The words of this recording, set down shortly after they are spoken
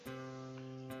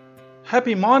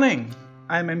Happy morning!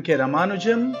 I'm MK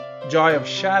Ramanujam, Joy of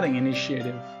Sharing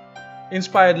Initiative.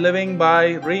 Inspired living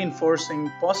by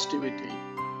reinforcing positivity.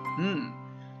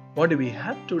 What do we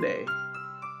have today?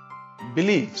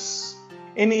 Beliefs.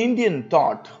 In Indian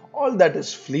thought, all that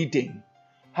is fleeting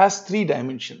has three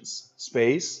dimensions: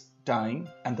 space, time,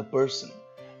 and the person.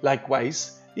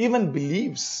 Likewise, even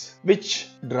beliefs which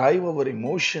drive our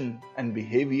emotion and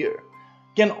behavior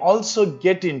can also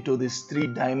get into these three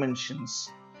dimensions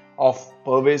of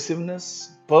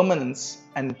pervasiveness, permanence,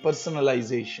 and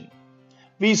personalization.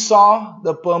 We saw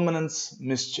the permanence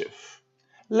mischief.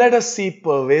 Let us see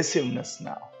pervasiveness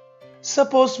now.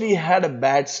 Suppose we had a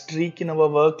bad streak in our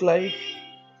work life.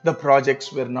 The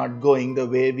projects were not going the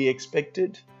way we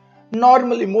expected.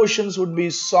 Normal emotions would be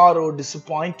sorrow,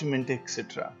 disappointment,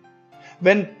 etc.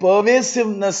 When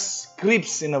pervasiveness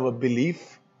creeps in our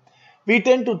belief, we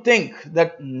tend to think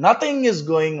that nothing is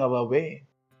going our way.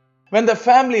 When the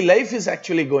family life is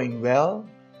actually going well,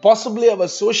 possibly our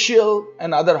social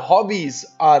and other hobbies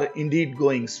are indeed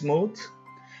going smooth,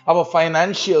 our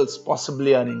financials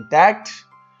possibly are intact,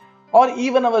 or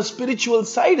even our spiritual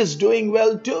side is doing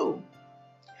well too.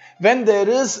 When there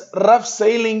is rough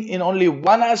sailing in only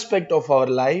one aspect of our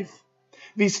life,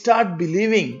 we start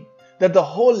believing that the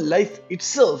whole life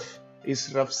itself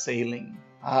is rough sailing.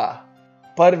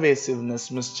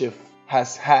 Pervasiveness mischief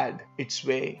has had its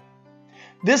way.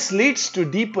 This leads to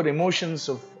deeper emotions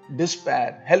of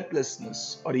despair,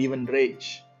 helplessness, or even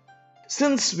rage.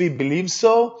 Since we believe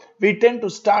so, we tend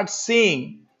to start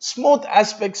seeing smooth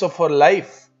aspects of our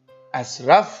life as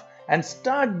rough and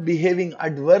start behaving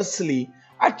adversely,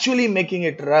 actually making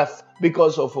it rough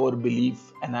because of our belief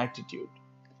and attitude.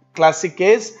 Classic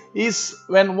case is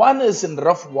when one is in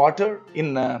rough water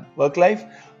in work life,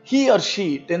 he or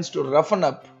she tends to roughen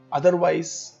up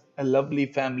otherwise a lovely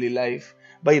family life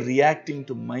by reacting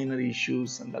to minor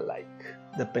issues and the like.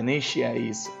 The panacea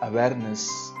is awareness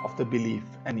of the belief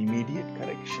and immediate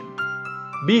correction.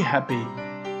 Be happy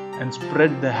and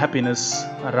spread the happiness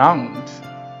around.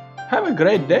 Have a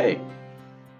great day.